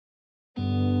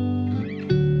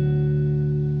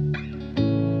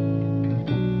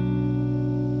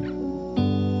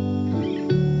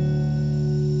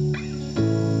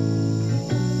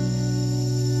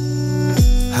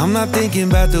I'm not thinking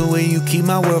about the way you keep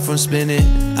my world from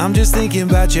spinning. I'm just thinking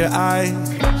about your eyes.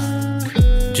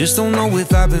 Just don't know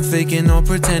if I've been faking or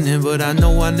pretending, but I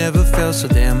know I never felt so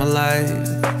damn alive.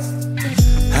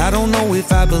 I don't know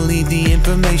if I believe the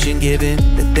information given,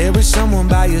 that there is someone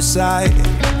by your side.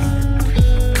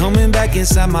 Coming back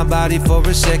inside my body for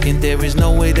a second, there is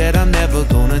no way that I'm never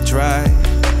gonna try.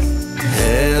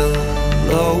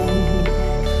 Hello,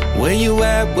 where you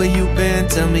at, where you been?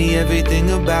 Tell me everything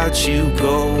about you.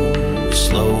 Go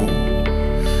slow,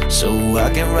 so I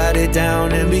can write it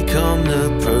down and become the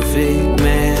perfect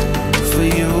man for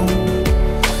you.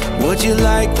 What you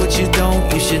like, what you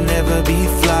don't, you should never be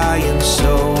flying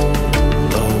so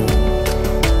low.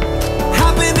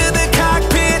 Hop into the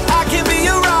cockpit, I can be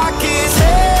a rocket.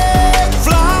 Take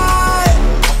flight.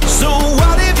 So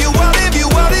what if you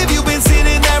been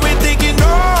sitting there and thinking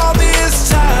all this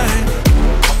time?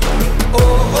 Oh,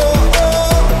 oh,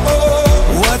 oh,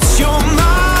 oh, what's your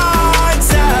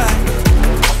mind's at?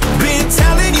 Been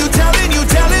telling you to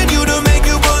make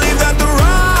you believe that the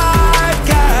right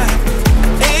guy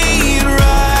ain't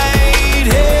right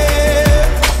here,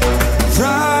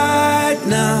 right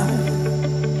now,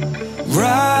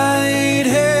 right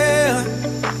here.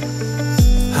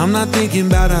 I'm not thinking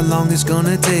about how long it's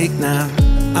gonna take now.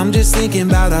 I'm just thinking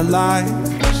about our lives.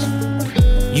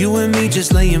 You and me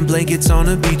just laying blankets on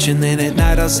a beach, and then at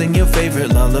night I'll sing your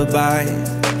favorite lullaby.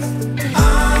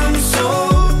 I'm so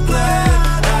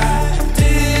glad I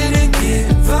didn't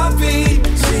give up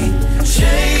easy,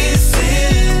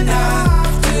 chasing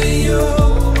after you.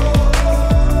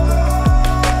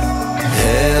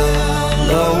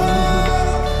 Hello,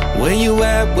 where you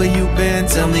at, where you been?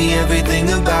 Tell me everything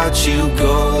about you.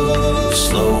 Go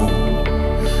slow,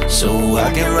 so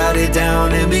I can write it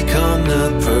down and become the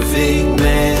perfect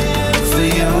man for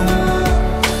you.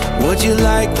 What you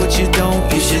like, what you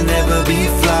don't, you should never be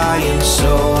flying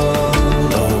so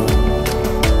low.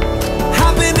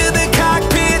 Hop into the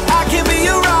cockpit, I can be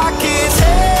a rocket.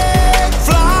 Take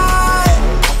flight.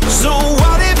 So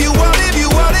what if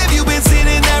you been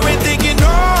sitting there and thinking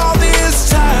all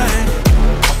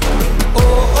this time?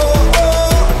 Oh, oh,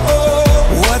 oh,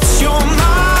 oh, what's your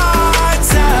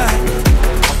mind's at?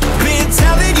 Been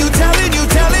telling you to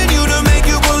make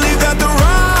you believe that the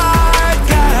right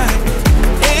guy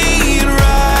ain't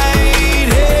right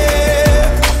here.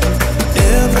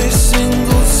 Every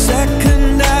single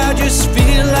second I just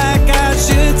feel like I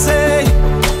should say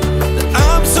that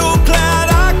I'm so glad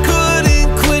I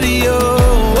couldn't quit you.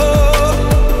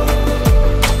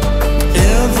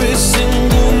 Every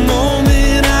single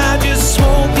moment I just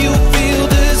hope you feel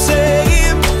the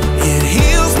same. It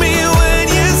heals me when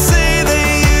you say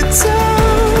that you're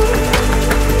done.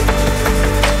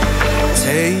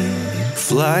 Take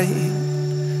flight.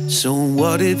 So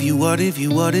what if you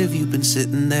been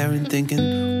sitting there and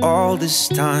thinking all this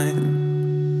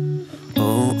time?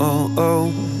 Oh, oh,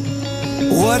 oh,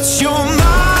 what's your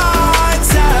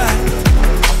mind's at?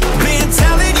 Been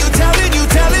telling you to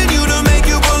make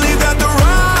you believe that the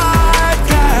right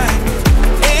guy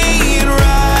ain't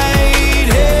right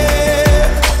here,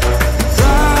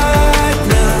 right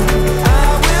now. I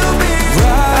will be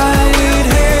right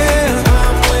here,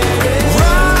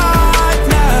 right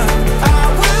now. I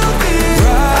will be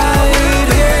right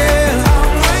here, right now.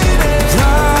 I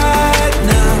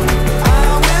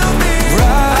will be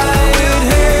right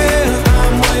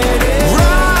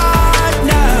here, right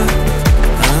now.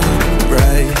 I'm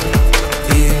right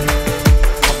here.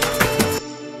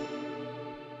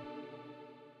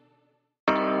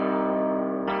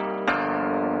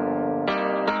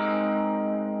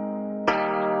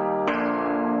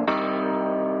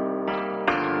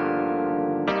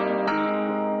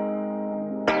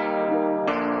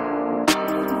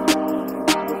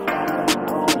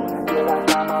 Feel like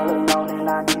I'm all alone and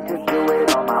I need to do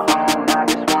it on my own. I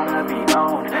just wanna be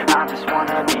known, I just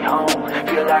wanna be home.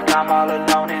 Feel like I'm all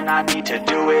alone and I need to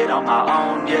do it on my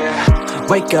own, yeah.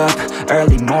 Wake up,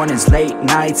 early mornings, late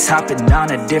nights, hopping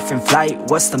on a different flight.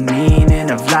 What's the meaning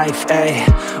of life, ayy?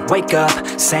 Wake up,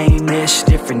 same-ish,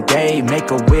 different day. Make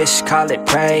a wish, call it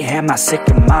pray. Am I sick,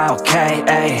 am I okay,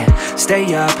 ayy?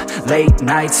 Stay up, late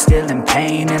nights, still in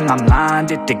pain. In my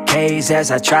mind it decays as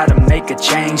I try to make a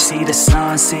change. See the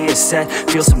sun, see it set,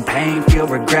 feel some pain, feel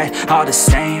regret. All the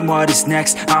same, what is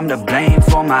next? I'm to blame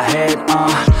for my head,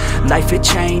 Life it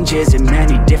changes in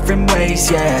many different ways,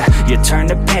 yeah. You turn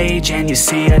the page and you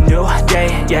see a new day,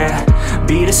 yeah.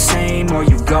 Be the same or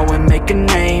you go and make a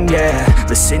name, yeah.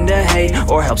 Listen to hate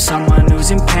or help someone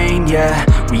who's in pain, yeah.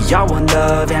 We all want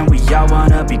love and we all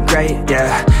wanna be great,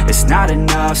 yeah. It's not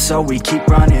enough, so we keep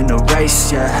running the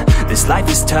race, yeah. This life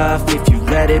is tough if you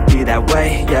let it be that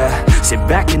way, yeah. Sit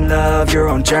back and love your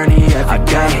own journey every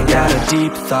day. I got a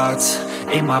deep thoughts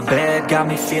in my bed, got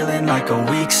me feeling like a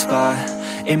weak spot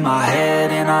in my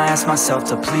head, and I ask myself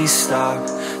to please stop.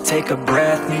 Take a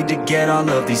breath, need to get all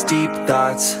of these deep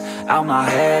thoughts out my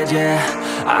head, yeah.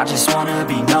 I just wanna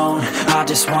be known, I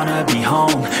just wanna be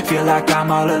home. Feel like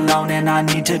I'm all alone and I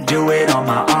need to do it on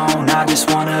my own. I just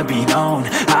wanna be known,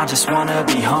 I just wanna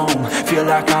be home. Feel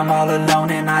like I'm all alone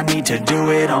and I need to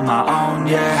do it on my own,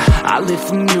 yeah. I live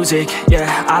for music,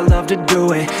 yeah, I love to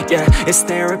do it, yeah. It's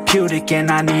therapeutic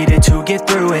and I needed to get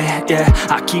through it, yeah.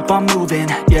 I keep on moving,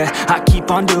 yeah, I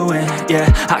keep on doing,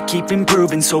 yeah. I keep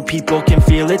improving so people can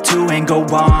feel it too, and go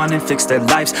on and fix their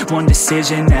lives one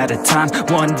decision at a time.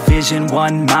 One vision,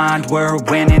 one mind, we're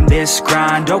winning this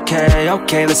grind. Okay,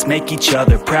 okay, let's make each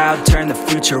other proud. Turn the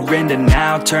future into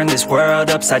now, turn this world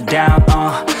upside down,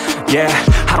 yeah.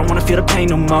 I don't wanna feel the pain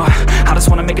no more, I just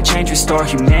wanna make a change, restore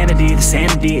humanity. The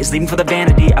sanity is leaving for the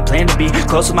vanity. I plan to be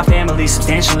close with my family,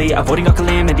 substantially avoiding all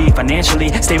calamity.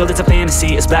 Financially stable, it's a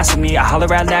fantasy, it's blasphemy. I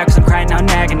holler out loud cause I'm crying out in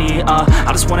agony,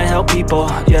 I just wanna help people,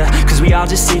 yeah. Cause we all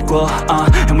just equal,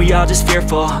 and we all just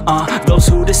fearful, those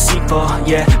who deceitful,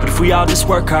 yeah. But if we all just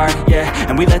work hard, yeah,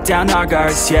 and we let down our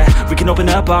guards, yeah, we can open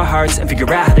up our hearts and figure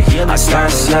out how to heal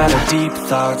ourselves. I got a lot of deep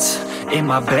thoughts in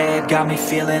my bed, got me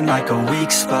feeling like a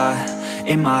weak spot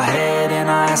in my head, and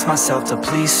I ask myself to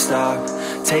please stop.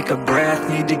 Take a breath,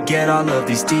 need to get all of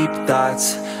these deep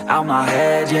thoughts out my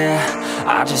head, yeah.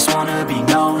 I just wanna be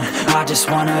known, I just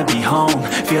wanna be home.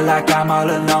 Feel like I'm all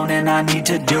alone and I need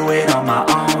to do it on my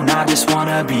own. I just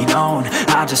wanna be known,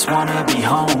 I just wanna be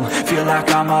home. Feel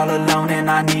like I'm all alone and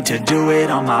I need to do it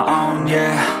on my own,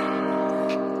 yeah.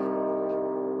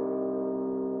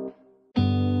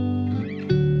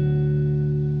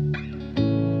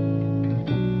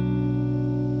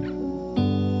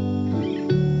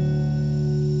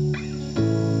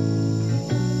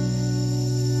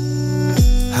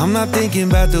 I'm not thinking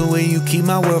about the way you keep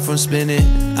my world from spinning.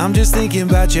 I'm just thinking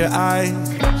about your eyes.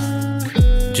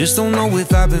 Just don't know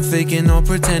if I've been faking or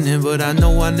pretending, but I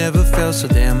know I never felt so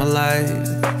damn alive.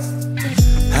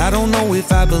 I don't know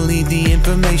if I believe the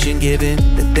information given,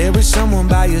 that there is someone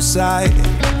by your side.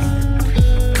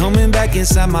 Coming back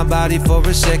inside my body for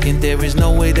a second, there is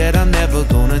no way that I'm never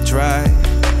gonna try.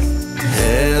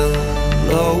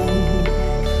 Hello,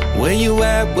 where you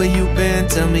at, where you been?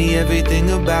 Tell me everything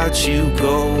about you.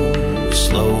 Go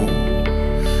slow,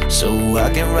 so I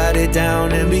can write it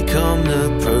down and become the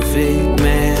perfect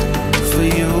man for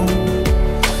you.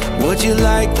 What you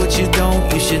like, what you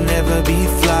don't, you should never be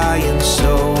flying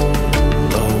so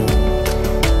low.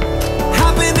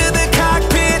 Hop into the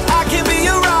cockpit, I can be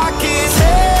a rocket.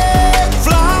 Hey,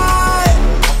 fly.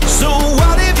 So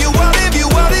what if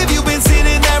you been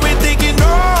sitting there and thinking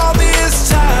all this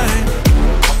time?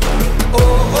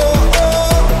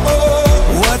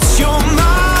 What's your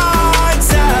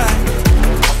mind's at?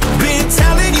 Been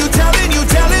telling you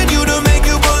to make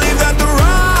you believe that the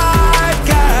right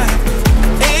guy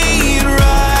ain't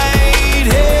right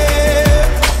here,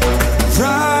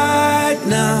 right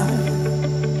now,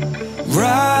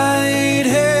 right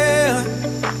here.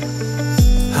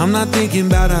 I'm not thinking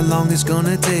about how long it's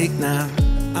gonna take now.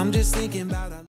 I'm just thinking